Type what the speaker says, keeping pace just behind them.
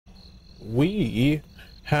we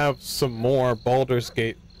have some more Baldur's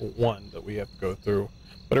Gate 1 that we have to go through.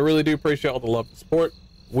 But I really do appreciate all the love and support.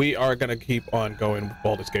 We are going to keep on going with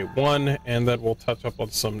Baldur's Gate 1, and then we'll touch up on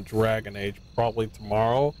some Dragon Age probably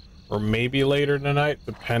tomorrow, or maybe later tonight,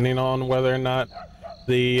 depending on whether or not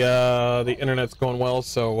the internet's going well.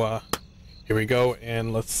 So here we go,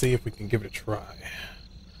 and let's see if we can give it a try.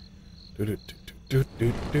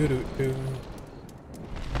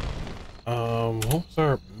 What was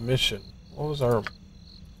our mission? What was our...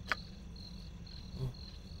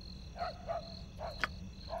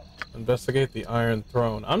 Investigate the Iron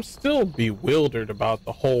Throne. I'm still bewildered about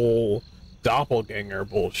the whole doppelganger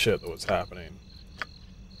bullshit that was happening.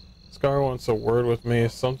 Scar wants a word with me.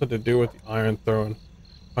 Something to do with the Iron Throne.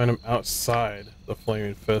 Find him outside the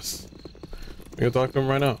Flaming Fist. We can talk to him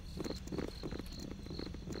right now.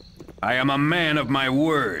 I am a man of my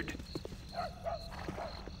word.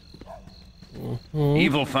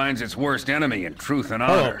 Evil finds its worst enemy in truth and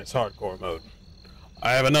honor. Hello, MrHardcoreMode.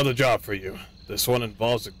 I have another job for you. This one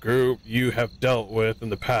involves a group you have dealt with in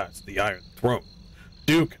the past, the Iron Throne.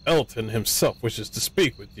 Duke Elton himself wishes to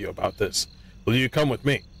speak with you about this. Will you come with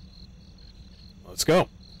me? Let's go.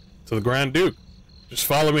 To the Grand Duke. Just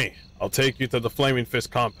follow me. I'll take you to the Flaming Fist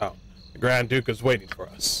compound. The Grand Duke is waiting for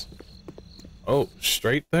us. Oh,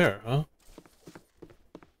 straight there, huh?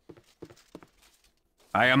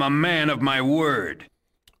 I am a man of my word.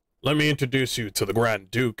 Let me introduce you to the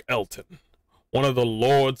Grand Duke Elton, one of the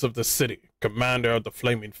lords of the city, commander of the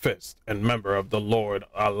Flaming Fist, and member of the Lord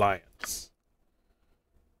Alliance.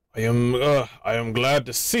 I am glad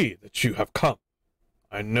to see that you have come.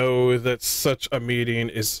 I know that such a meeting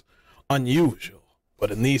is unusual,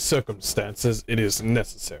 but in these circumstances it is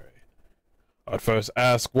necessary. I'd first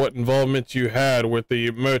ask what involvement you had with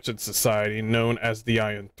the merchant society known as the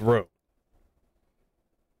Iron Throne.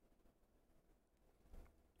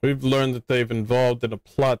 We've learned that they've involved in a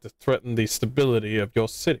plot to threaten the stability of your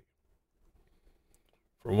city.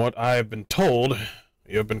 From what I have been told,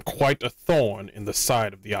 you have been quite a thorn in the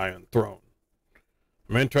side of the Iron Throne.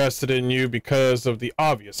 I'm interested in you because of the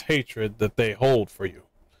obvious hatred that they hold for you.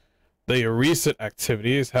 Their recent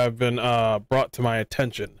activities have been brought to my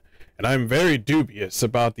attention, and I'm very dubious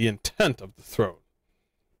about the intent of the throne.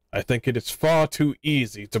 I think it is far too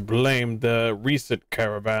easy to blame the recent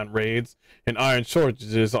caravan raids and iron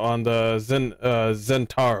shortages on the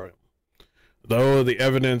Zentarium. Though the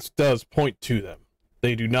evidence does point to them,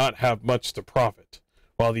 they do not have much to profit,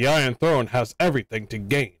 while the Iron Throne has everything to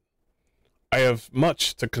gain. I have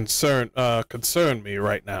much to concern me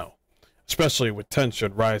right now, especially with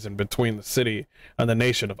tension rising between the city and the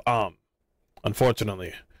nation of Am.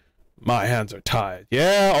 Unfortunately, my hands are tied.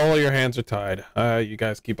 Yeah, all your hands are tied. You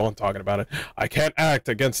guys keep on talking about it. I can't act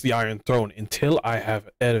against the Iron Throne until I have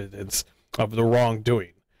evidence of the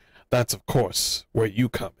wrongdoing. That's, of course, where you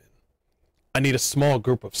come in. I need a small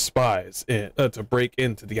group of spies to break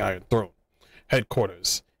into the Iron Throne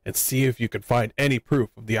headquarters and see if you can find any proof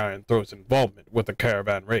of the Iron Throne's involvement with the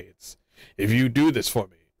caravan raids. If you do this for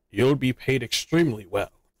me, you'll be paid extremely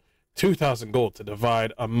well. 2,000 gold to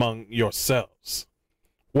divide among yourselves.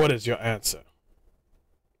 What is your answer?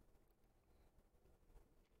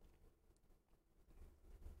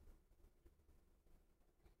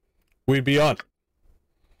 We'd be honored.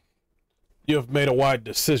 You have made a wise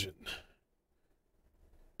decision.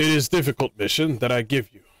 It is a difficult mission that I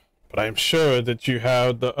give you, but I am sure that you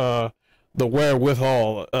have the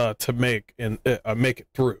wherewithal to make it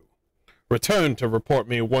through. Return to report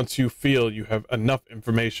me once you feel you have enough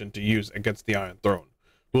information to use against the Iron Throne.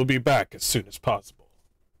 We'll be back as soon as possible.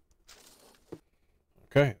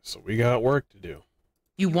 Okay, so we got work to do.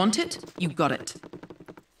 You want it? You got it.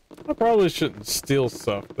 I probably shouldn't steal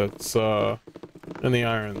stuff that's in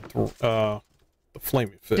the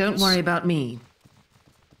Flaming Fist. Don't worry about me.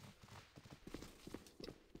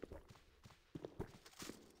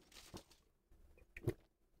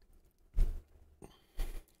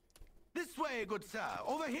 This way, good sir.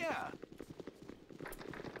 Over here.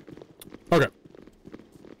 Okay.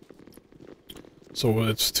 So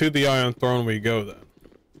it's to the Iron Throne we go then.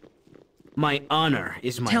 My honor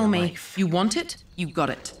is my Tell me, life. you want it? You got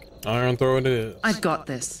it. Iron Throne it is. I've got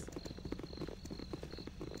this.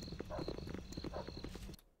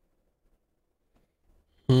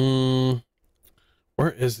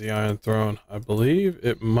 Where is the Iron Throne? I believe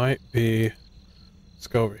it might be... Let's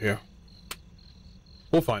go over here.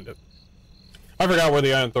 We'll find it. I forgot where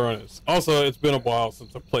the Iron Throne is. Also, it's been a while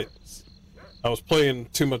since I played this. I was playing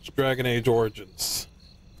too much Dragon Age Origins.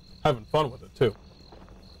 Having fun with it, too.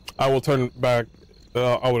 I will turn back...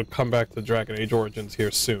 I will come back to Dragon Age Origins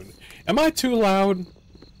here soon. Am I too loud?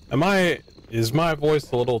 Am I Is my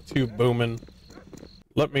voice a little too booming?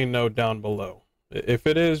 Let me know down below. If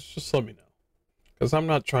it is, just let me know. Because I'm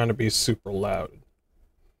not trying to be super loud.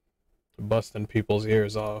 Busting people's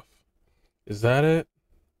ears off. Is that it?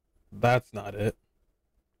 That's not it.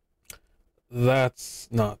 That's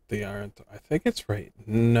not the iron. I think it's right.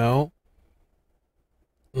 No.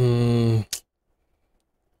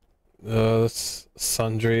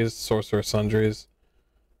 Sundries, sorcerer sundries.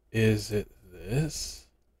 Is it this?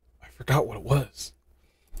 I forgot what it was.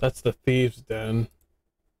 That's the thieves' den.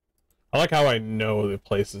 I like how I know the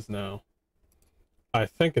places now. I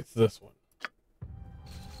think it's this one.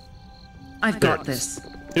 I've got this.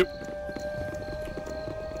 Yep.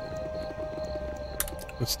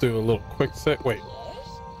 Let's do a little quick save. Wait.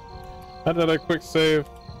 How did I quick save?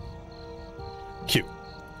 Q.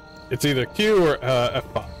 It's either Q or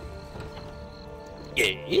F5.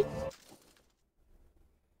 Yeah.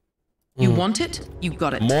 You want it? You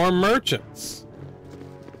got it. More merchants.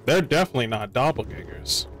 They're definitely not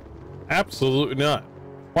doppelgangers. Absolutely not.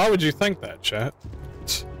 Why would you think that, chat?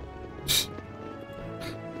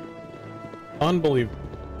 Unbelievable.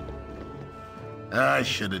 I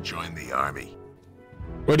should have joined the army.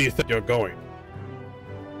 Where do you think you're going?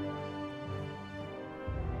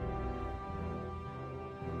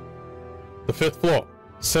 The 5th floor.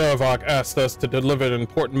 Saravok asked us to deliver an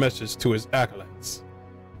important message to his acolytes.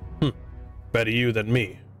 Better you than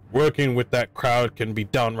me. Working with that crowd can be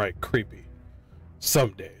downright creepy.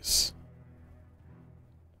 Some days.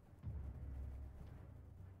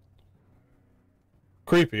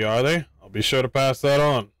 Creepy, are they? I'll be sure to pass that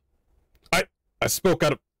on. I spoke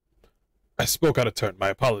out of turn. My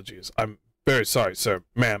apologies. I'm very sorry, sir.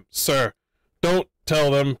 Ma'am, sir. Don't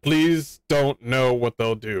tell them. Please don't know what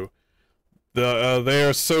they'll do. They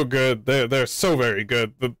are so good. They're so very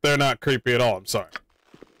good. They're not creepy at all. I'm sorry.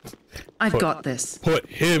 I've got this. Put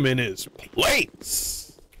him in his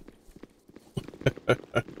place.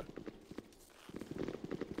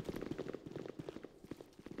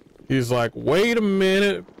 He's like, wait a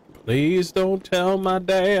minute. Please don't tell my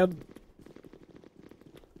dad.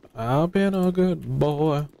 I've been a good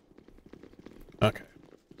boy. Okay.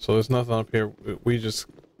 So there's nothing up here. I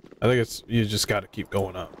think you just got to keep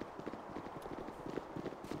going up.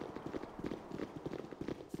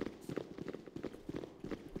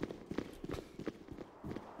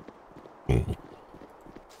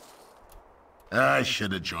 I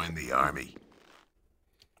should have joined the army.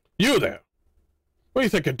 You there? What do you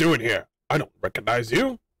think you're doing here? I don't recognize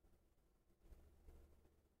you.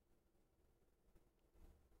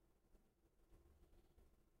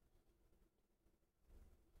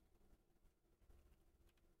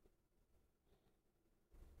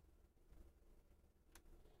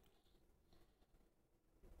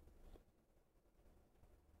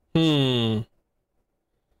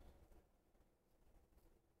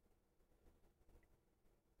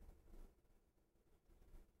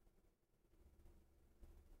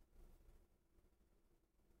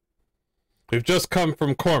 We've just come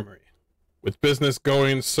from Cormery. With business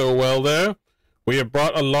going so well there, we have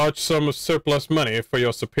brought a large sum of surplus money for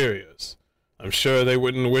your superiors. I'm sure they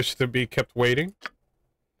wouldn't wish to be kept waiting.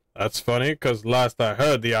 That's funny, because last I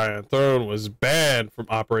heard the Iron Throne was banned from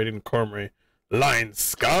operating in Cormery. Lying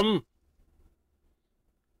scum!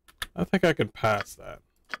 I think I can pass that.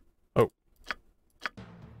 Oh.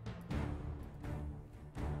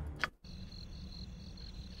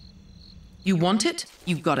 You want it?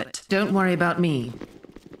 You got it. Don't worry about me.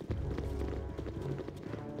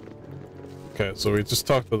 Okay, so we just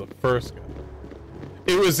talked to the first guy.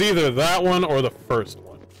 It was either that one or the first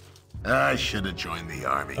one. I should have joined the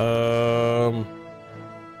army.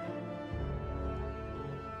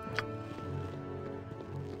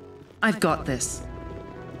 I've got this.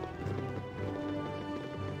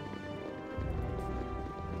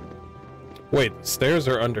 Wait, the stairs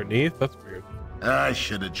are underneath? That's weird. I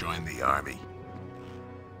should have joined the army.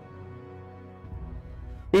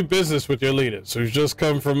 We've business with your leaders. We've just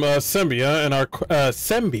come from Sembia,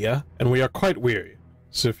 and we are quite weary.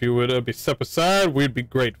 So if you would be step aside, we'd be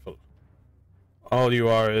grateful. All you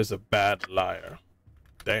are is a bad liar.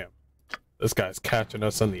 Damn, this guy's catching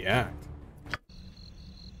us in the act.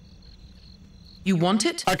 You want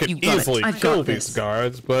it? I could easily kill these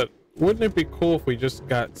guards, but wouldn't it be cool if we just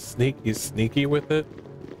got sneaky with it?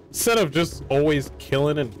 Instead of just always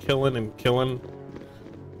killing and killing and killing.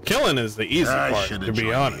 Killing is the easy part, to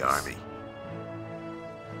be honest.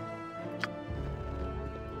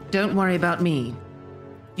 Don't worry about me.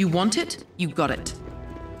 You want it? You got it.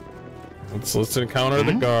 Let's encounter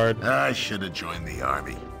the guard. I should have joined the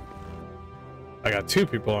army. I got 2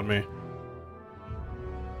 people on me.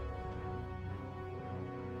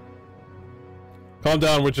 Calm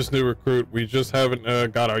down with this new recruit. We just haven't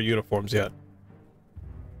got our uniforms yet.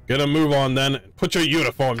 Get a move on then, and put your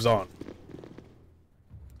uniforms on.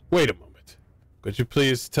 Wait a moment. Could you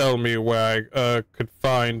please tell me where I could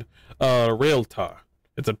find Realtar?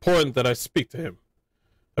 It's important that I speak to him.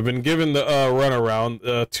 I've been given the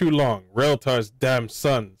runaround too long. Realtar's damn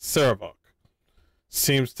son, Saravok,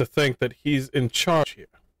 seems to think that he's in charge here.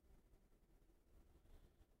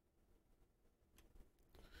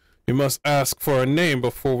 We must ask for a name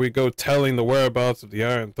before we go telling the whereabouts of the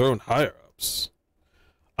Iron Throne higher-ups.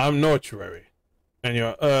 I'm Nortuary, and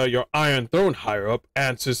your Iron Throne higher-up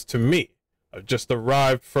answers to me. I've just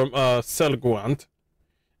arrived from Selguant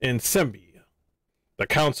in Sembia. The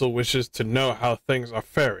council wishes to know how things are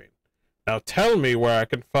faring. Now tell me where I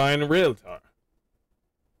can find Realtar.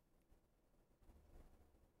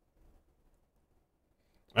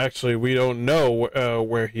 Actually, we don't know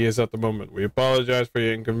where he is at the moment. We apologize for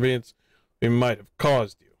your inconvenience we might have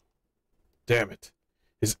caused you. Damn it.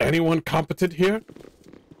 Is anyone competent here?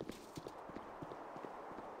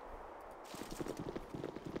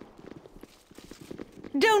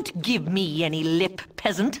 Don't give me any lip,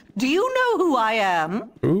 peasant. Do you know who I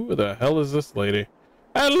am? Who the hell is this lady?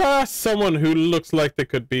 At last, someone who looks like they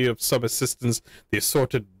could be of some assistance. The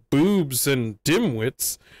assorted boobs and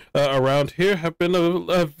dimwits around here have been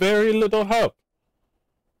a very little help.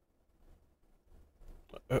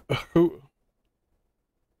 Who?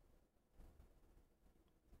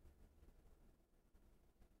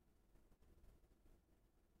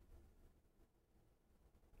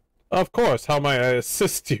 Of course, how may I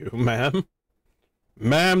assist you, ma'am?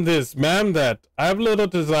 Ma'am this, ma'am that. I have little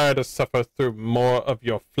desire to suffer through more of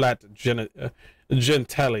your flat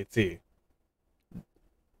gentility.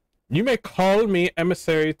 You may call me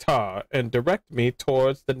Emissary Tar and direct me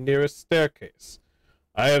towards the nearest staircase.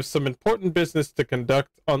 I have some important business to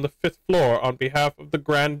conduct on the 5th floor on behalf of the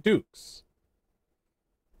Grand Dukes.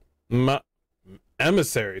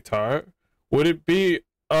 Emissary Tar, would it be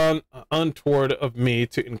untoward of me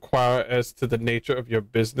to inquire as to the nature of your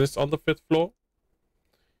business on the 5th floor?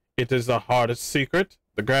 It is the hardest secret.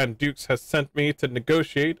 The Grand Dukes has sent me to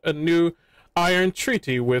negotiate a new iron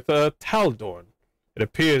treaty with Taldorn. It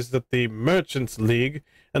appears that the Merchants League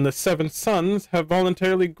and the Seven Sons have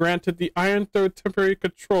voluntarily granted the Iron Third temporary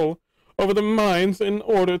control over the mines in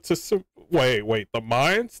order to the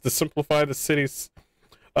mines to simplify the city's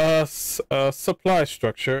supply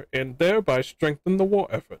structure and thereby strengthen the war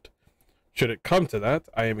effort. Should it come to that,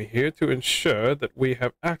 I am here to ensure that we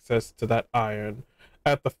have access to that iron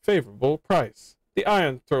at the favorable price. The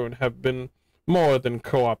Iron Throne have been more than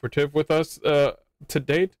cooperative with us to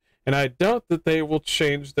date, and I doubt that they will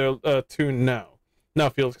change their tune now. Now,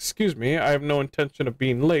 if you'll excuse me, I have no intention of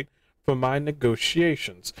being late for my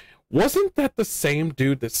negotiations. Wasn't that the same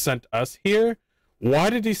dude that sent us here? Why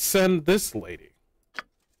did he send this lady?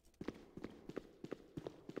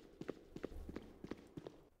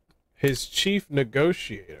 His chief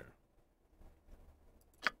negotiator.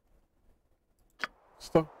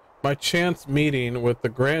 My chance meeting with the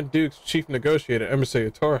Grand Duke's chief negotiator,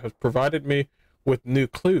 Emissary Tar, has provided me with new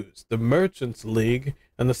clues. The Merchants League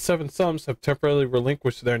and the Seven Sons have temporarily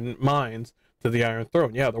relinquished their mines to the Iron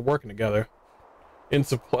Throne. Yeah, they're working together in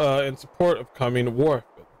support of coming war.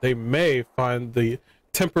 They may find the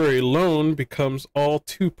temporary loan becomes all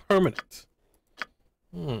too permanent.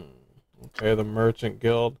 Okay, the Merchant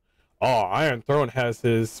Guild. Oh, Iron Throne has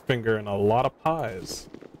his finger in a lot of pies.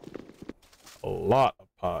 A lot of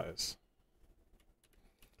pies.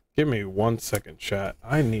 Give me 1 second, chat.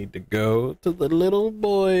 I need to go to the little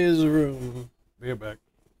boy's room. Be right back.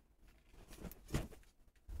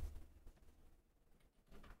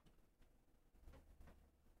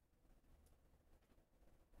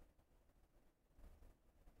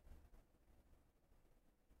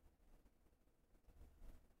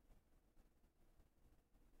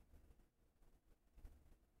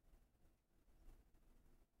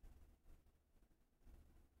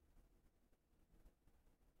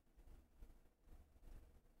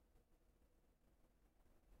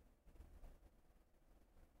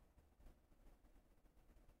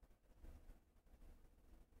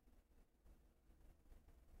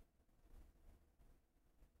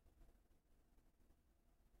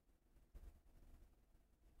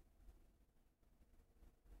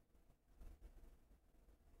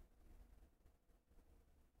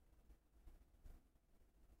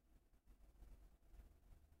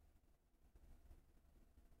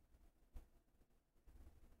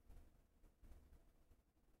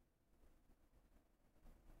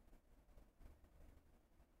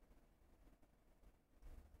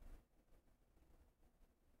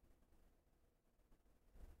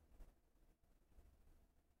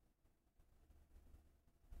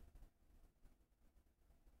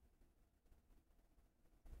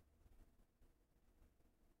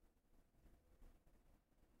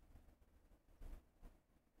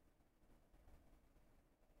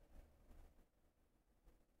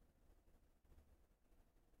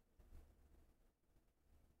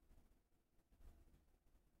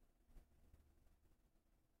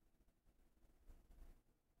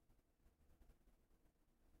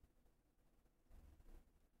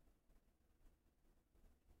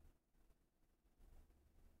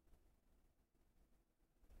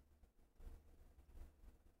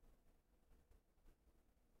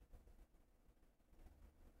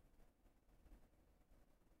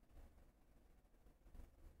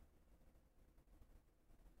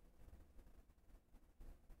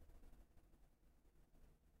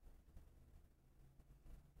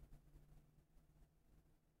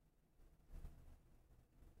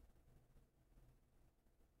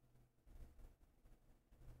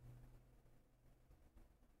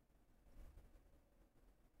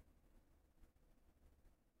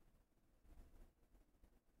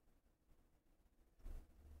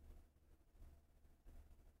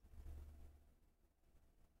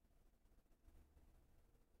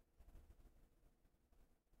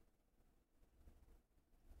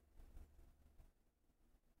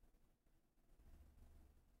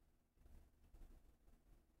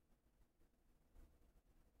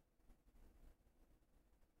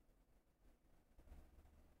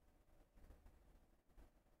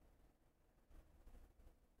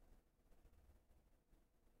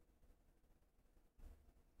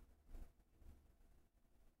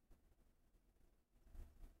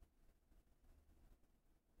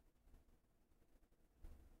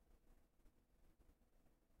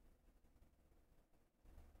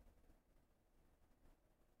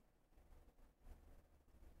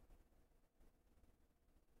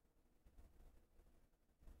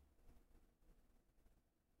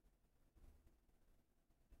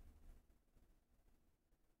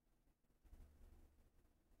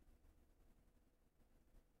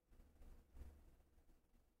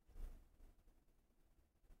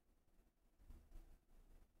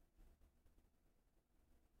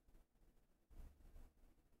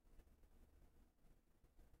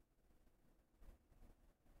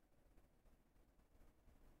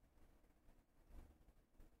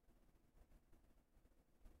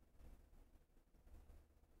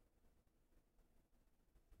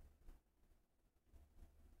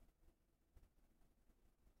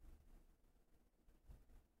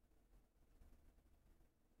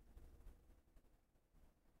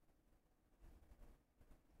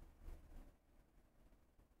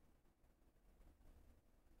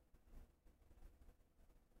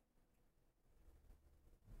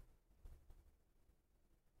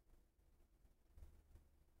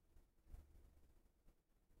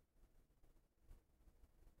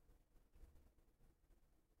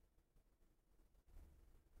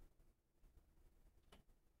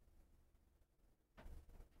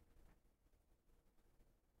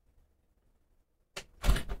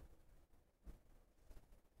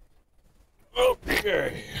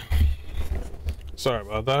 Okay. Sorry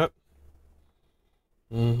about that.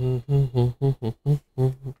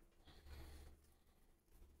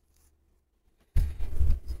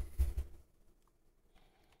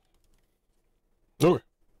 Okay.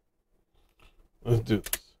 Let's do this.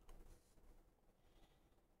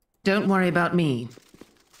 Don't worry about me.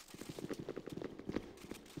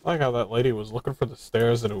 I like how that lady was looking for the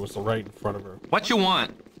stairs and it was right in front of her. What you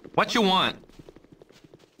want? What you want?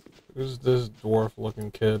 Who's this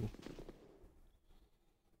dwarf-looking kid?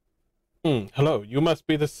 Hello, you must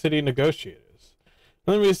be the city negotiators.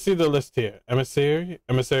 Let me see the list here.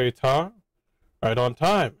 Emissary Tar? Right on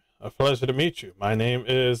time. A pleasure to meet you. My name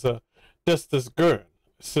is Destus Gurn,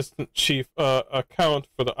 Assistant Chief Account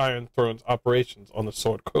for the Iron Throne's operations on the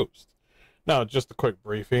Sword Coast. Now, just a quick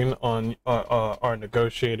briefing on our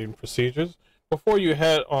negotiating procedures. Before you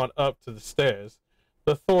head on up to the stairs,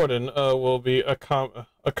 the Thornton will be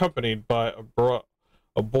accompanied by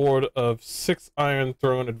a board of 6 Iron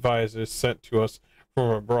Throne advisors sent to us from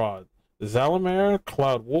abroad. Zalamir,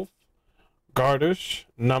 Cloudwolf, Gardush,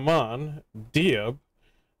 Naman, Diab,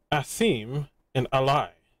 Asim, and Alai.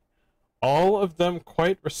 All of them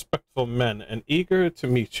quite respectful men and eager to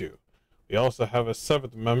meet you. We also have a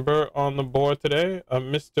 7th member on the board today, a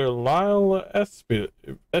Mr. Lyle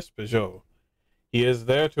Espejo. He is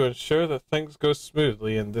there to ensure that things go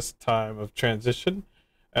smoothly in this time of transition.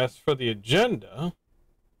 As for the agenda,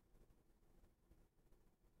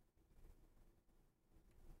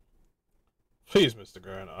 please, Mr.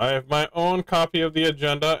 Gurn, I have my own copy of the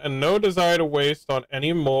agenda and no desire to waste on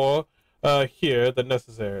any more here than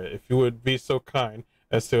necessary. If you would be so kind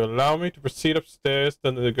as to allow me to proceed upstairs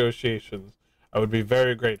to the negotiations, I would be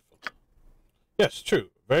very grateful. Yes, true.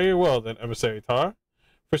 Very well then, Emissary Tar.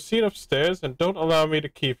 Proceed upstairs and don't allow me to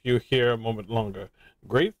keep you here a moment longer.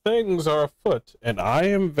 Great things are afoot, and I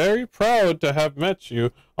am very proud to have met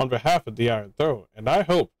you on behalf of the Iron Throne, and I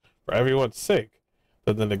hope, for everyone's sake,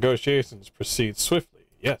 that the negotiations proceed swiftly.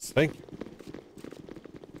 Yes, thank you.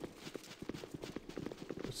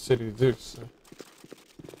 City Dukes.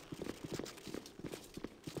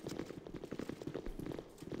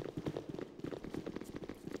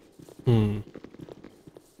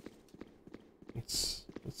 Let's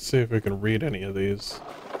see if we can read any of these.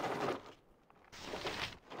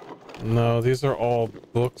 No, these are all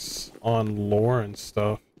books on lore and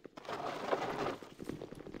stuff.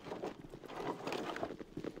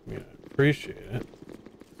 Yeah, appreciate it.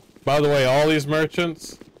 By the way, all these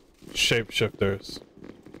merchants, shapeshifters,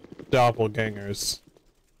 doppelgangers,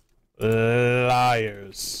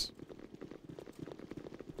 liars.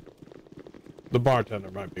 The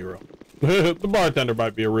bartender might be real. The bartender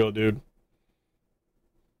might be a real dude.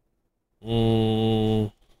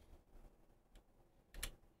 I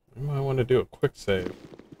might want to do a quick save.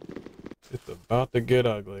 It's about to get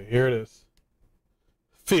ugly. Here it is.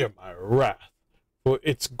 Fear my wrath, for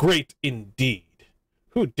it's great indeed.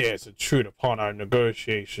 Who dares intrude upon our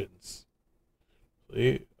negotiations?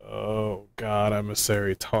 Please? Oh god,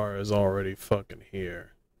 Emissary Tar is already fucking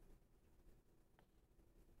here.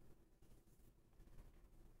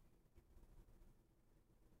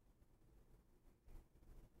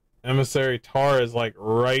 Emissary Tar is like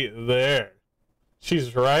right there.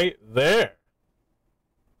 She's right there.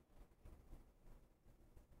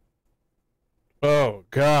 Oh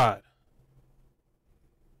god.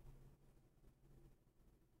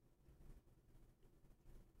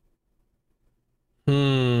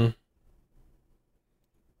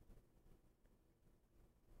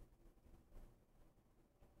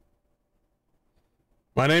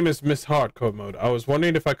 My name is MrHardcoreMode. I was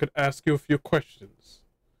wondering if I could ask you a few questions.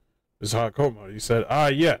 MrHardcoreMode, you said,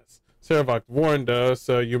 yes. Saravok warned us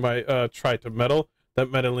you might try to meddle. That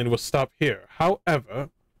meddling will stop here. However,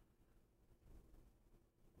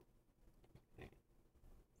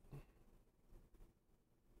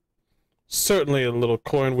 certainly a little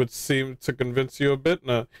coin would seem to convince you a bit.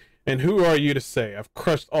 And who are you to say? I've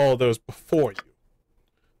crushed all those before you.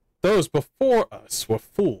 Those before us were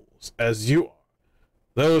fools, as you are.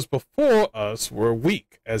 Those before us were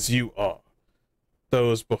weak, as you are.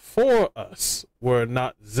 Those before us were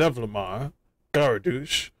not Zevlamar,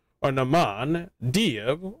 Gardush, or Naman,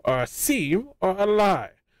 Diab, or Asim, or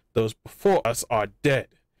Alai. Those before us are dead,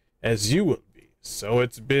 as you will be. So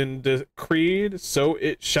it's been decreed, so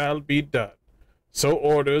it shall be done. So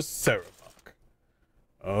orders Saravok.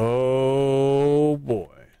 Oh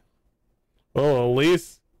boy. Well, at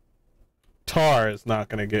least Tar is not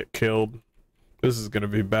gonna get killed. This is gonna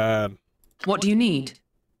be bad. What do you need?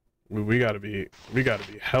 We gotta be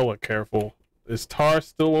hella careful. Is Tar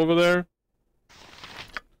still over there?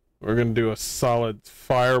 We're gonna do a solid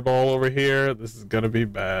fireball over here. This is gonna be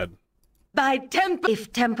bad. By Tempus,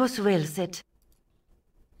 if Tempus wills it.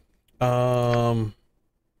 Do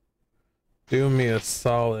me a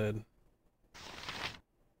solid.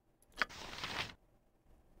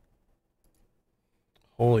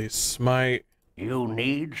 Holy smite. You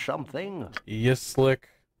need something? Yislick.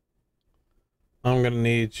 I'm gonna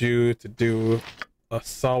need you to do a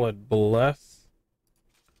solid bless.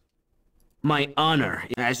 My honor,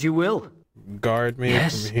 as you will. Guard me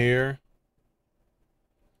Yes. from here.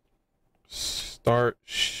 Start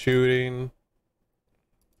shooting.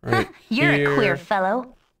 Right You're here. a queer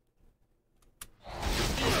fellow.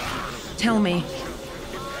 Tell me.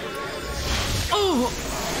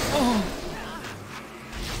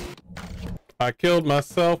 I killed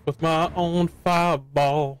myself with my own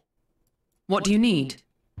fireball. What do you need?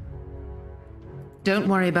 Don't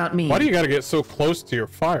worry about me. Why do you gotta get so close to your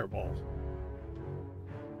fireball?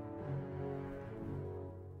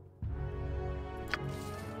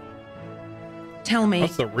 Tell me.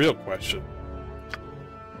 That's the real question.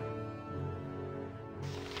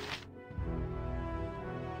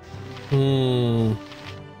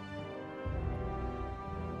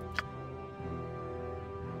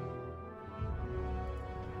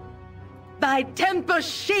 By Tempus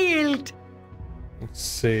shield. Let's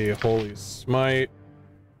see. Holy smite.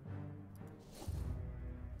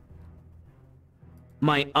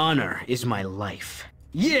 My honor is my life.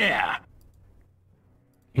 Yeah!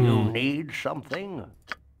 You need something?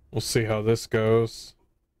 We'll see how this goes.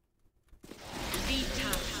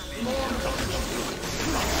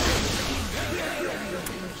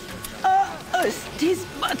 Tis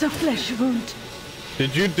but a flesh wound.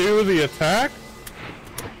 Did you do the attack?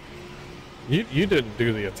 You didn't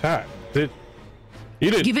do the attack. You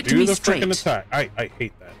didn't Give it to do me the straight. freaking attack. I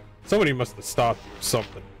hate that. Somebody must have stopped you or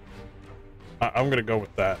something. I'm gonna go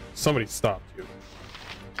with that. Somebody stopped you.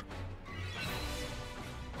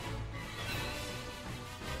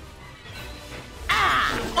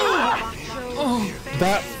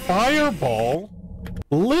 That fireball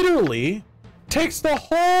literally takes the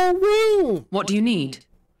whole room. What do you need?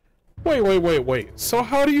 Wait. So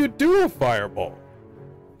how do you do a fireball?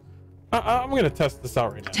 I'm gonna test this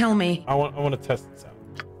out right now. Tell me. I want to test this out.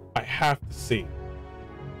 I have to see.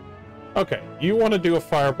 Okay, you want to do a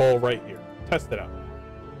fireball right here. Test it out.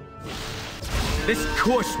 This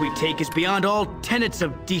course we take is beyond all tenets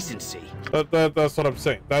of decency. That's what I'm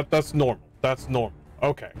saying. That's normal. That's normal.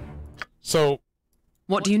 Okay. So,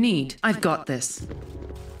 What do you need? I've got this.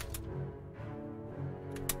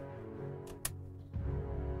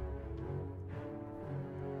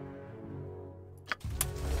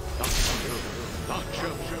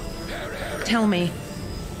 Tell me.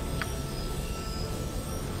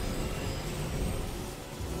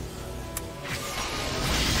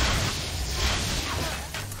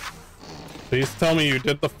 please tell me you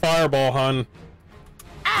did the fireball, hun.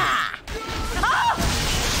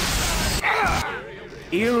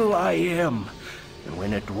 Ill I am. And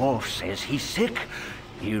when a dwarf says he's sick,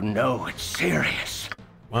 you know it's serious.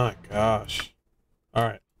 My gosh. All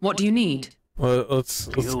right. What do you need? Let's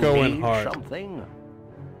You go in need hard. something?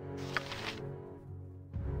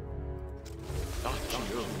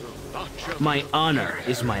 My honor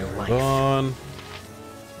is my life. On.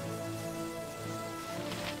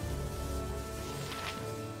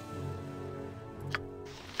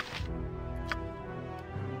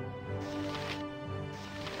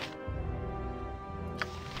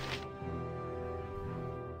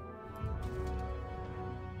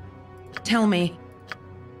 Tell me.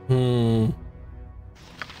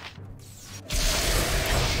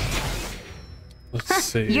 Let's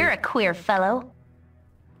see. You're a queer fellow.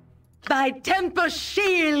 By Tempus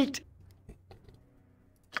shield.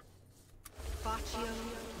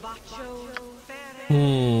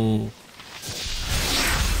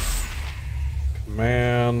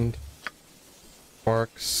 Command.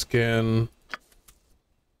 Bark skin.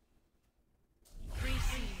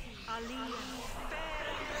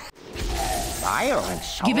 Fire and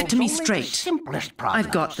salt Give it to me only the straight. simplest problems.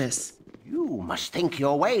 I've got this. You must think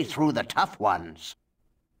your way through the tough ones.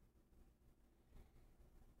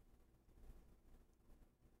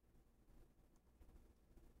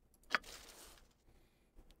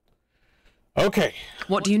 Okay.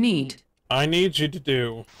 What do you need? I need you to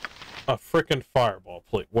do a frickin' fireball,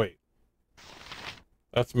 please. Wait.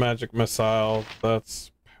 That's magic missile.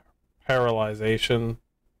 That's paralyzation.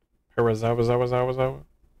 Parazawa.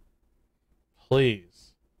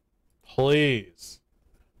 Please. Please.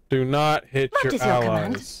 Do not hit What your is your command?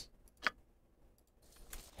 allies.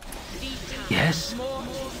 Yes?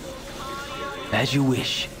 As you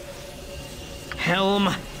wish. Helm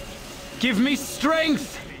Give me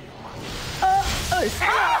strength!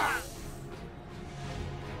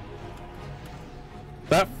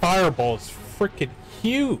 That fireball is freaking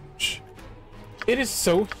huge. It is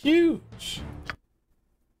so huge.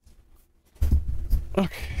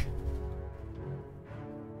 Okay.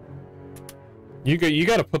 You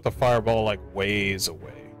got to put the fireball like ways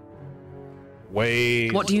away.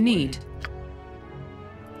 Ways. What do you need?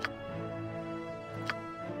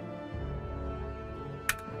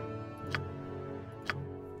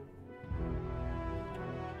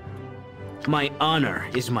 My honor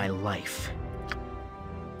is my life.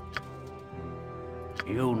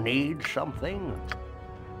 You need something?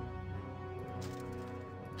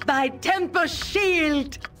 Thy temper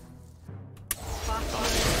shield!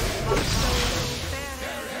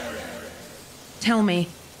 Tell me.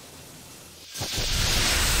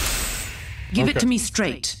 Give it Okay. to me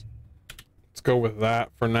straight. Let's go with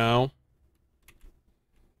that for now.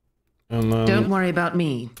 And then Don't worry about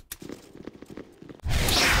me.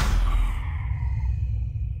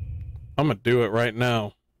 I'm gonna do it right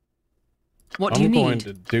now. What do you I'm need? going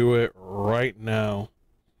to do it right now.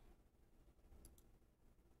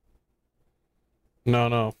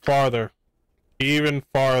 No, farther. Even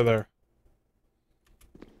farther.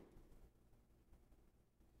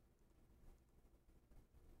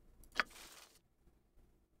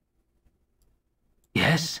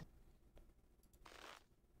 Yes?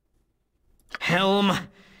 Helm,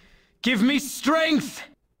 give me strength!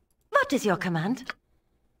 What is your command?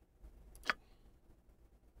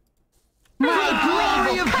 My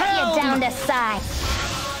blade will cut you down to size.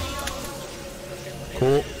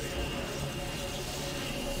 Cool.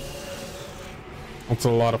 That's a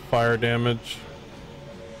lot of fire damage.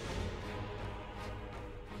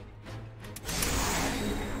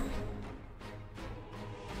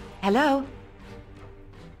 Hello?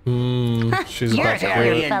 She's You're about to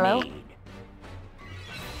tired, do it. fellow.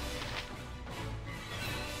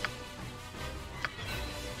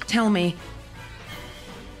 Tell me.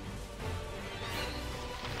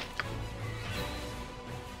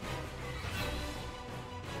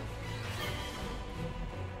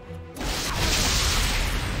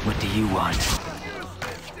 What do you want?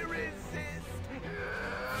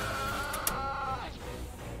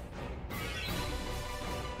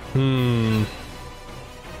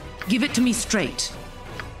 Give it to me straight.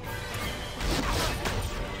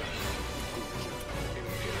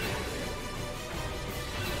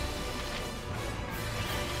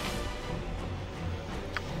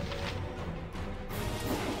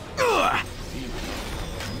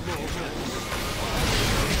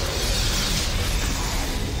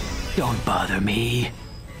 Don't bother me.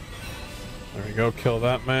 There we go, kill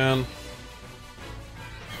that man.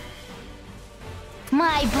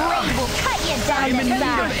 My blade will cut you down to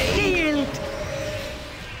size. Shield!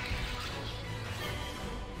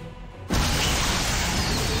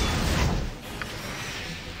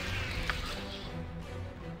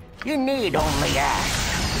 You need only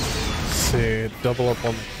ask. Let's see, double up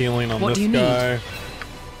on the healing on What this do you need? guy.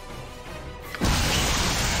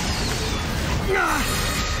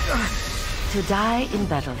 To die in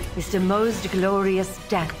battle is the most glorious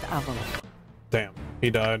death of all. Damn, he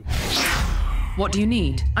died. What do you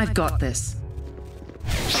need? I've got this.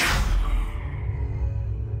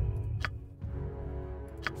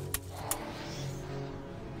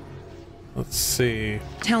 Let's see.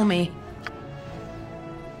 Tell me.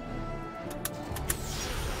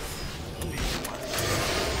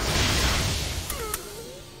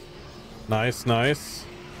 Nice, nice.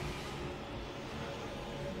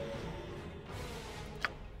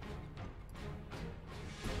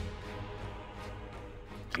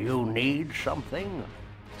 You need something?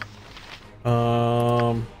 They're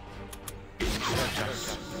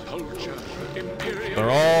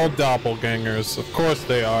all doppelgangers. Of course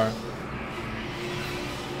they are.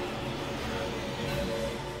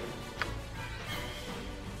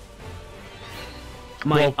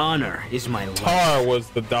 My Well, honor is my life. Tar was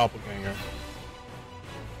the doppelganger.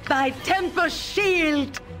 Thy temper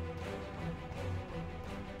shield!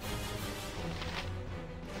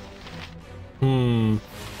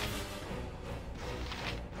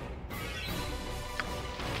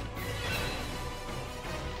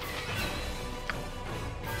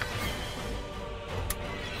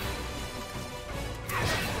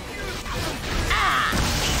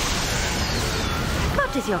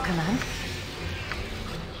 What is your command?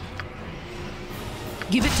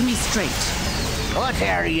 Give it to me straight.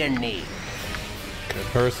 Whatever you need. Give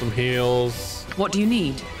her some heals. What do you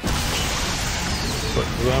need? Put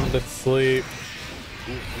them to sleep.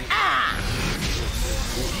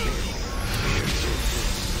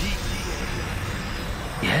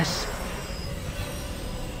 Yes?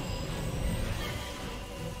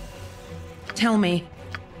 Tell me.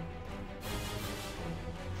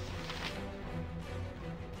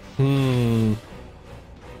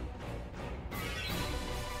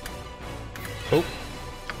 Oh.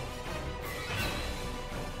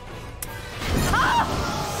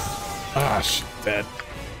 Ah, she's dead.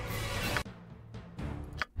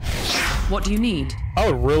 What do you need? I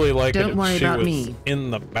would really like it Don't if worry she about was me.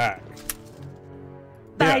 in the back.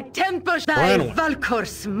 Thy Yeah. tempest, Ryan thy one.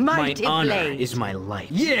 Valkor's My mighty honor blade. is my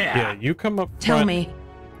life. Yeah, you come up front. Tell me.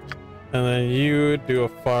 And then you do a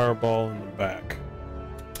fireball in the back.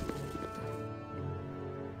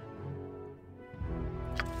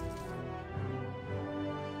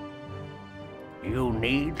 You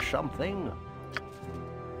need something?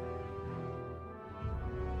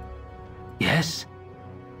 Yes?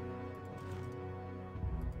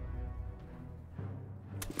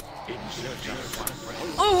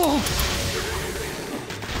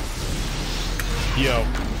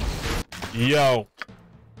 Yo.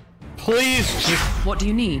 Please just What do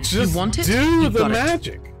you need? Just you want it? do You've the got it.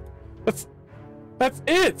 magic. That's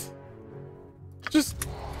it.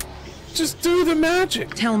 Just do the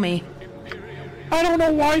magic. Tell me. I don't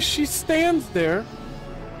know why she stands there.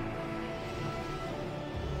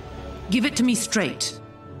 Give it to me straight.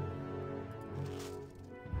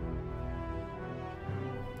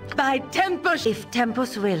 By Tempus, if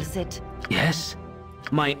Tempus wills it. Yes?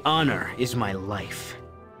 My honor is my life.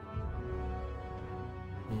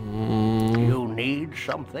 You need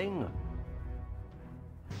something?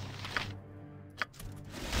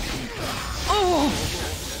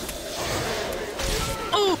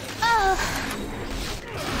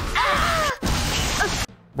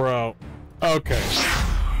 Bro. Okay.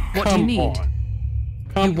 What do you Come need?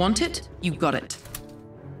 on. You want it? You got it.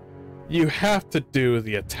 You have to do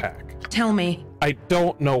the attack. Tell me. I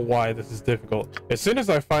don't know why this is difficult. As soon as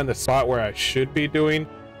I find the spot where I should be doing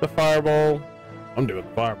the fireball, I'm doing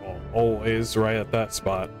the fireball. Always right at that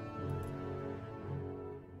spot.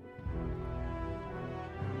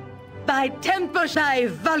 By Tempus, thy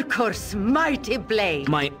Valkor's mighty blade.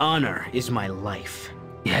 My honor is my life.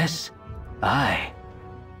 Yes? Aye.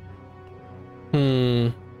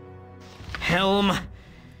 Helm,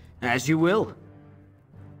 as you will.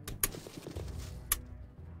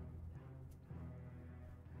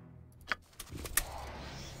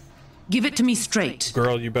 Give it to me straight.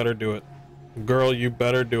 Girl, you better do it. Girl, you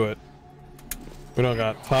better do it. We don't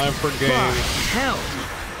got time for games. Hell.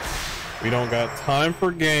 We don't got time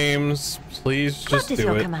for games. Please just What is do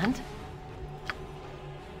your it. command?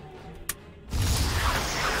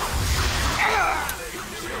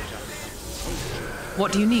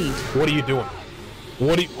 What do you need? What are you doing?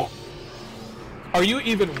 What are you... oh. Are you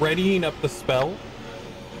even readying up the spell?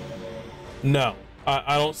 No.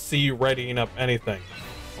 I don't see you readying up anything.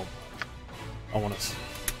 Oh. I want to...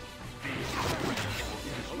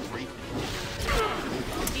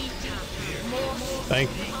 Thank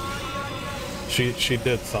you. She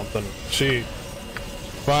did something. She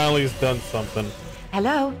finally has done something.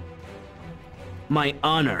 Hello? My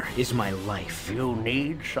honor is my life. You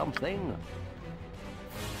need something?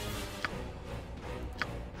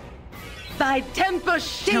 By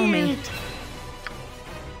Tempus, Tell me. shield.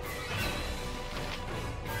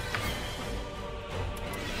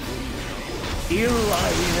 Here I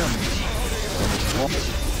am.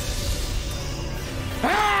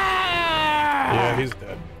 Yeah, he's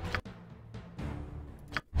dead.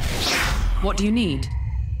 What do you need?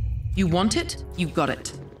 You want it? You got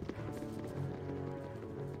it.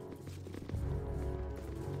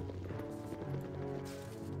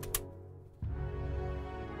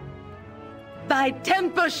 By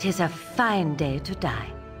Tempus, 'tis a fine day to die.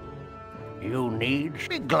 You need?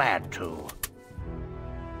 Be glad to.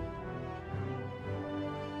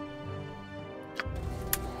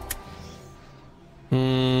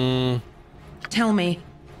 Tell me.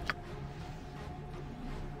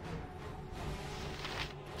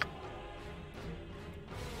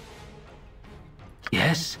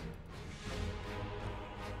 Yes?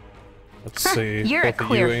 Let's see. You're a Both of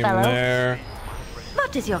queer you aim fellow. there.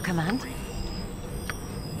 What is your command?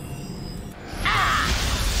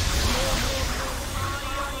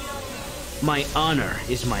 My honor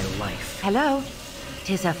is my life. Hello?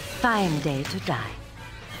 'Tis a fine day to die.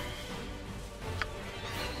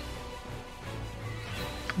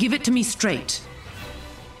 Give it to me straight.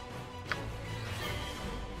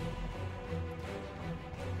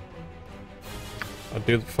 I'll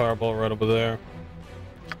do the fireball right over there.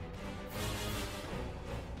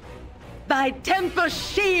 By Tempus,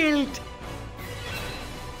 shield.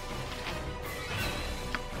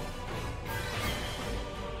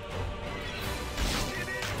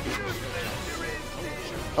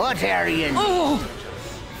 What are you? Oh!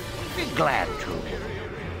 Be glad to.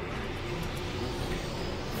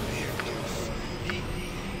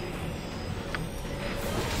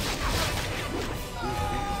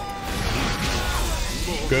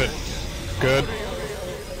 Good. Good.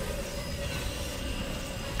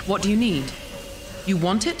 What do you need? You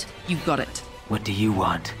want it? You got it. What do you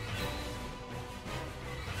want?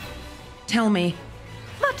 Tell me.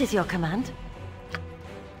 What is your command?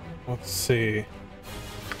 Let's see.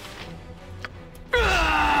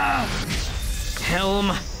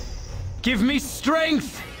 Helm, give me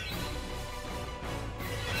strength!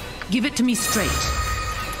 Give it to me straight.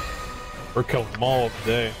 We're killing them all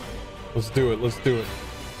today. Let's do it. Let's do it.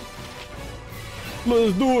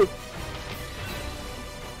 Let's do it.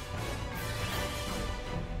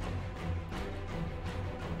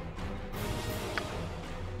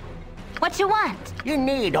 What you want? You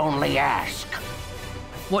need only ask.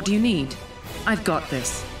 What do you need? I've got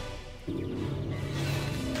this.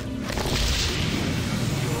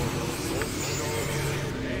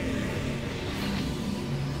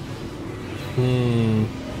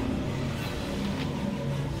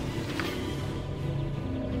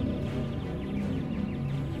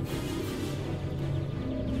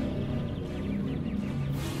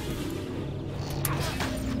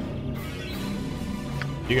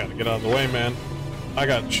 You gotta get out of the way, man. I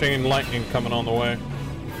got chain lightning coming on the way.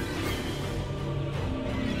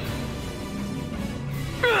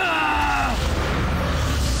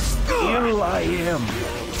 Here I am.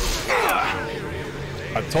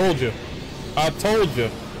 I told you. I told you.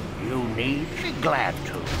 You need be glad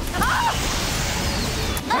to.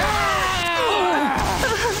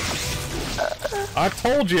 I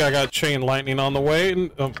told you I got chain lightning on the way.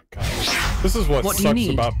 And, oh my god. This is what What do you sucks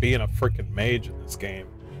need? about being a freaking mage in this game.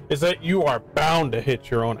 Is that you are bound to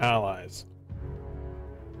hit your own allies.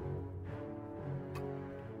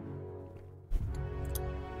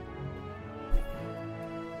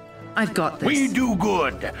 I've got this. We do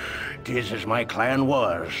good. 'Tis as my clan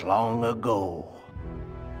was long ago.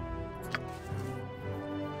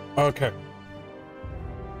 Okay.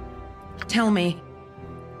 Tell me.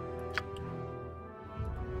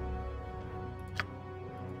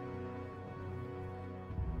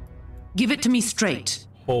 Give it to me straight.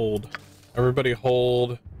 Hold. Everybody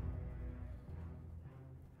hold.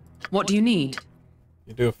 What do you need?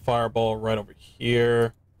 You do a fireball right over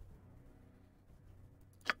here.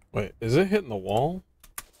 Wait, is it hitting the wall?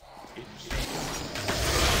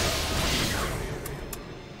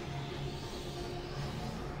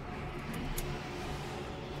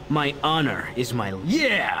 My honor is my...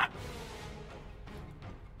 Yeah!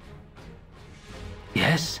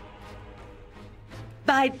 Yes?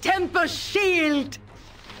 Thy temper shield!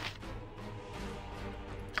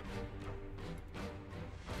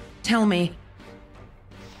 Tell me.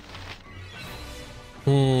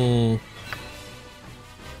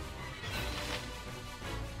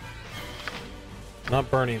 Not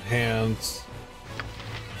burning hands.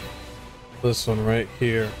 This one right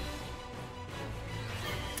here.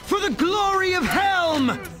 For the glory of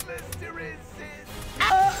Helm!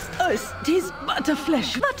 Tis but a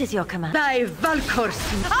flesh. What is your command? Thy Valkors.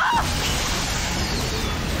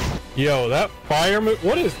 Yo, that fire move.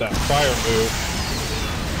 What is that fire move?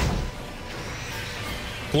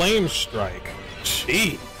 Flame strike.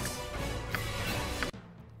 Jeez.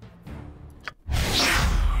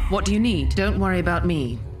 What do you need? Don't worry about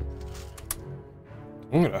me.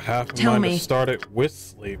 I'm gonna have to Tell mind me. to start it with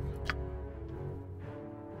sleep.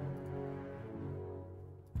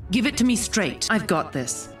 Give it to me straight. I've got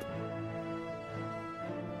this.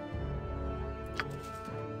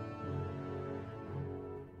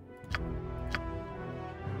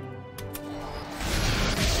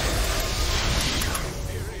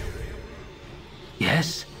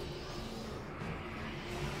 Yes?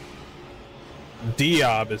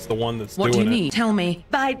 Diob is the one that's What do doing you it. need? Tell me.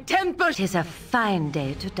 Thy temper. 'Tis a fine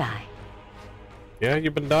day to die. Yeah,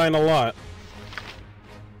 you've been dying a lot.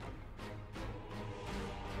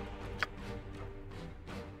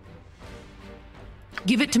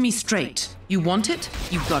 Give it to me straight. You want it?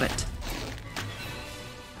 You got it.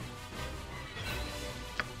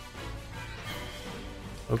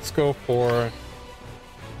 Let's go for...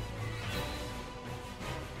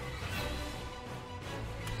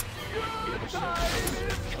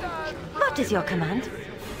 What is your command?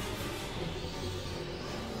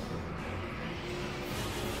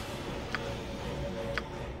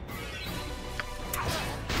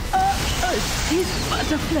 Tis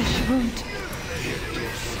but a flesh wound.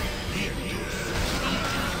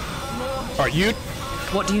 Are you...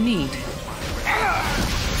 What do you need?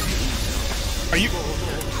 Are you...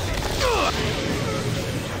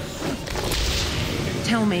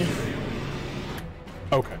 Tell me.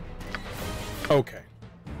 Okay. Okay.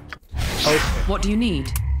 Okay. What do you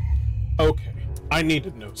need? Okay. I need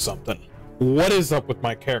to know something. What is up with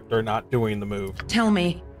my character not doing the move? Tell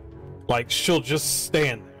me. Like, she'll just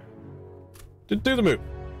stand there. Do the move.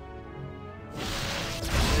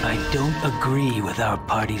 I don't agree with our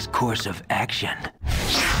party's course of action.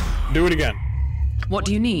 Do it again. What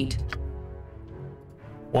do you need?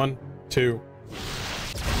 1, 2.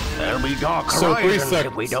 There'll be dark So 3 horizons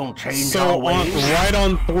seconds. if we don't change So our ways. right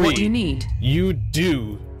on 3. What do you need? You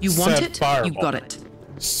do. You want set it? Fireball. You got it.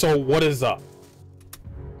 So what is up?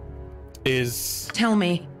 Is Tell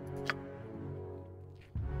me.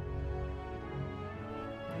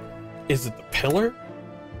 it the pillar?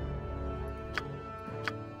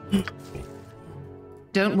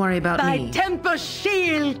 Don't worry about By me. temper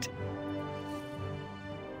shield!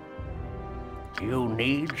 You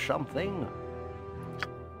need something?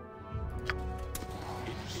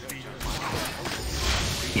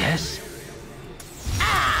 Yes?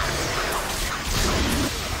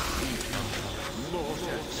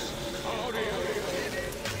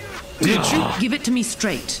 Did you? Give it to me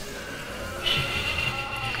straight.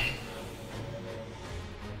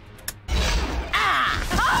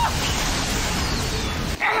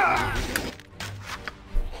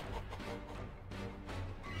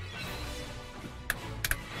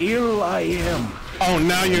 Here I am. Oh,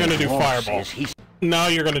 now you're gonna do Dwarf fireball. says he's Now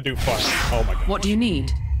you're gonna do fire. Oh my god. What do you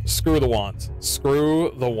need? Screw the wands.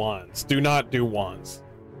 Screw the wands. Do not do wands.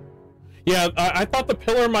 Yeah, I thought the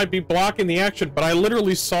pillar might be blocking the action, but I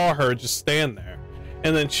literally saw her just stand there.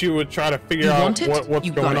 And then she would try to figure You out want it? what's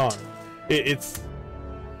You going got on. It's...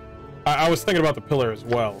 I was thinking about the pillar as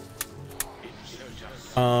well.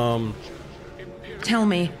 Tell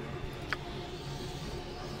me.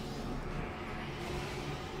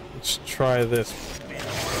 Let's try this.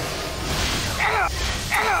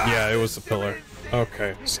 Yeah, it was the pillar.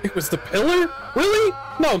 Okay. It was the pillar? Really?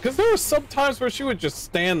 No, because there were some times where she would just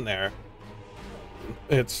stand there.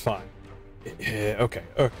 It's fine. Okay.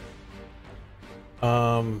 Okay.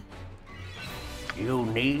 You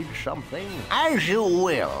need something? As you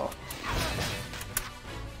will.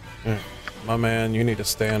 My man, you need to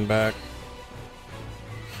stand back.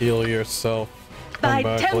 Heal yourself. Come By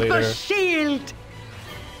back temper later. shield!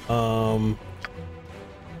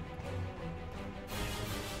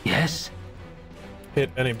 Yes? Hit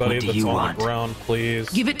anybody What do that's you on want? the ground, please.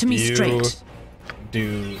 Give it to me You straight.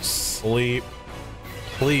 Do sleep.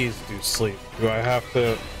 Please do sleep. Do I have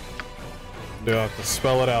to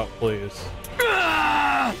spell it out, please?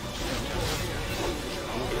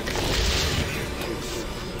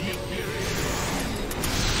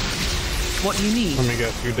 What do you need? Let me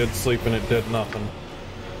guess, you did sleep and it did nothing.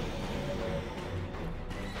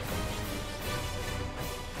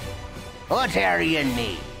 Whatever you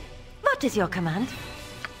need. What is your command?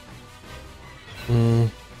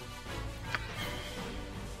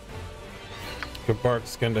 Give bark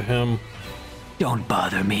skin to him. Don't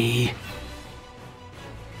bother me.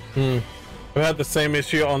 I've had the same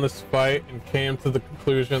issue on this fight and came to the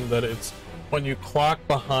conclusion that it's when you clock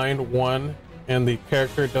behind one and the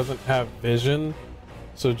character doesn't have vision.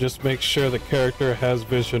 So just make sure the character has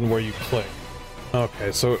vision where you click.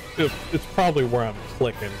 Okay, so it's probably where I'm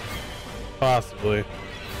clicking. Possibly.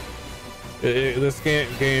 This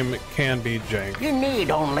game can be jank. You need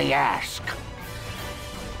only ask.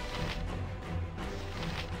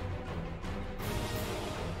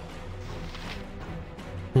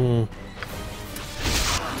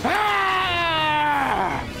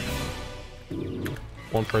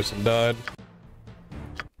 One person died.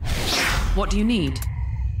 What do you need?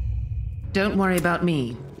 Don't worry about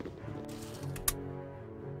me.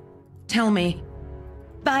 Tell me.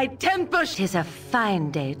 By temper, 'tis a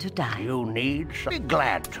fine day to die. You need some. Be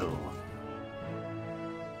glad to.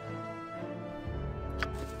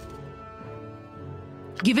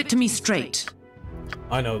 Give it to me straight.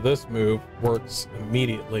 I know this move works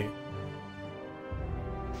immediately.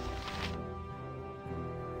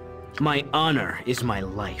 My honor is my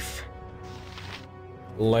life.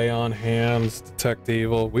 Lay on hands, detect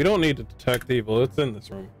evil. We don't need to detect evil, it's in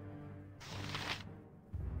this room.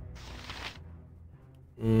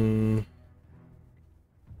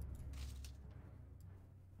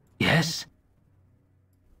 Yes?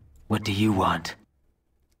 What do you want?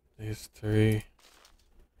 These three.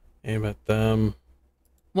 Aim at them.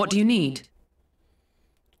 What do you need?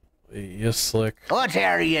 You slick.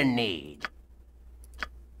 Whatever you need.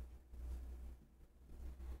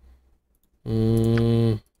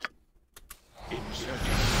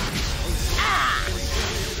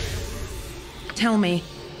 Tell me.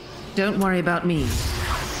 Don't worry about me.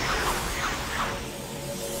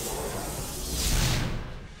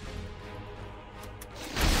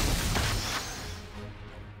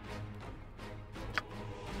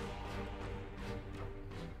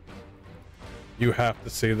 You have to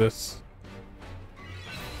see this.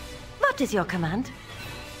 What is your command?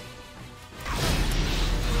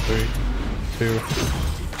 3, 2,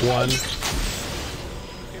 1.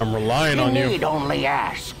 I'm relying on you. You need only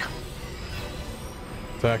ask.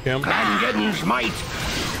 Attack him. Glangeddon's might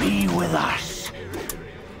be with us.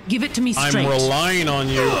 Give it to me straight. I'm relying on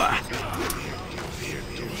you.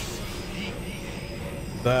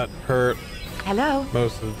 That hurt Hello?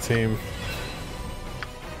 most of the team.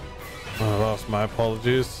 I lost my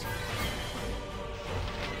apologies.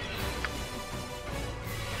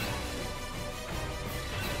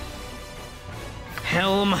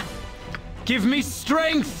 Helm, give me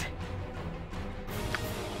strength!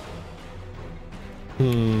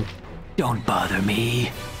 Don't bother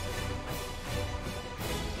me.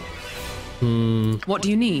 What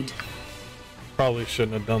do you need? Probably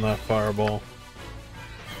shouldn't have done that fireball.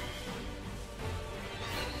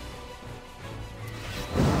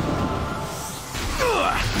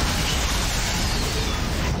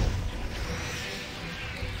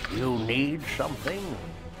 You need something?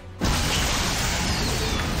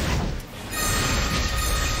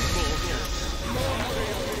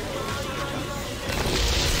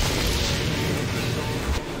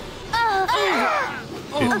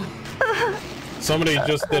 Somebody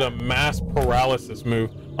just did a mass paralysis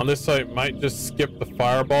move. On this site, might just skip the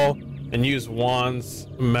fireball and use Juan's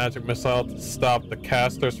magic missile to stop the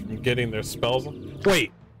casters from getting their spells.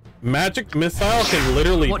 Wait, magic missile can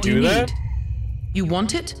literally What do do you that? need? You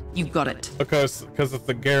want it? You got it. Because it's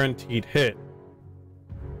a guaranteed hit.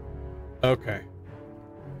 Okay.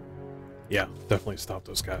 Yeah, definitely stop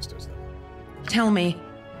those casters then. Tell me.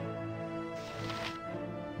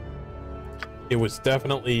 It was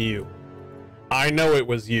definitely you. I know it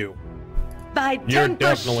was you. By You're Temper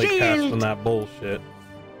definitely casting Shield! that bullshit.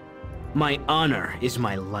 My honor is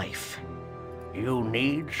my life. You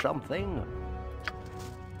need something?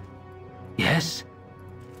 Yes?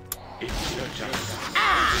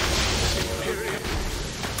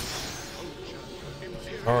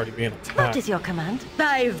 Already being What attacked. is your command?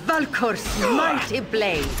 By Valkor's mighty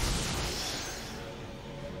blade.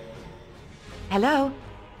 Hello?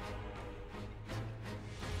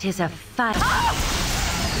 'Tis a fight.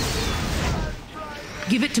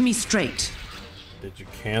 Give it to me straight. Did you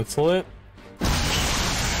cancel it? I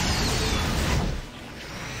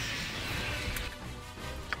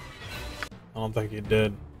don't think you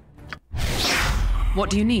did. What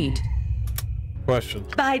do you need? Question.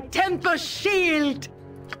 By Temper Shield!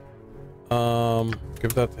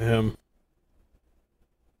 Give that to him.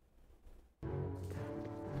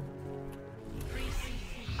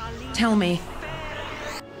 Tell me.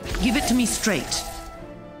 Give it to me straight.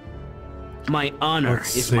 My honor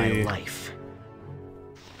Let's is my see. life.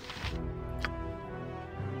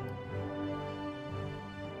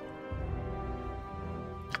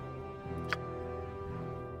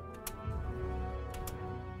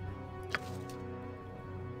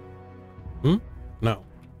 No.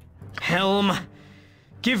 Helm,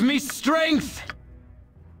 give me strength!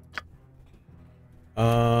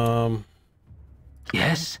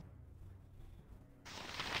 Yes?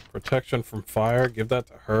 Protection from fire. Give that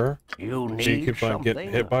to her. You She need keeps on something?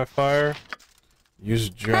 getting hit by fire. Use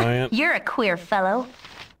giant. You're a queer fellow.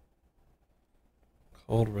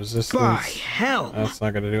 Cold resistance. By hell! That's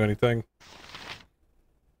not gonna do anything.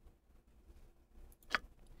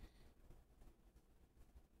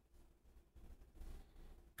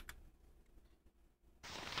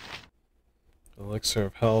 Elixir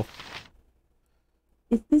of health.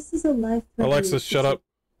 If this is a life Alexis, shut up.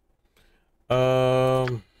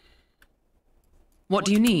 What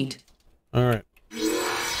do you need? All right.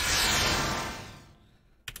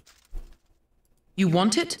 You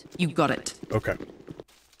want it? You got it. Okay.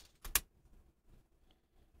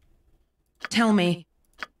 Tell me.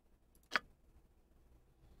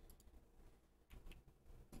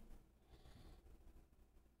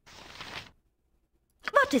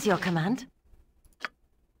 What is your command?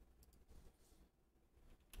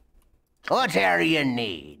 What area you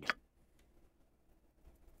need?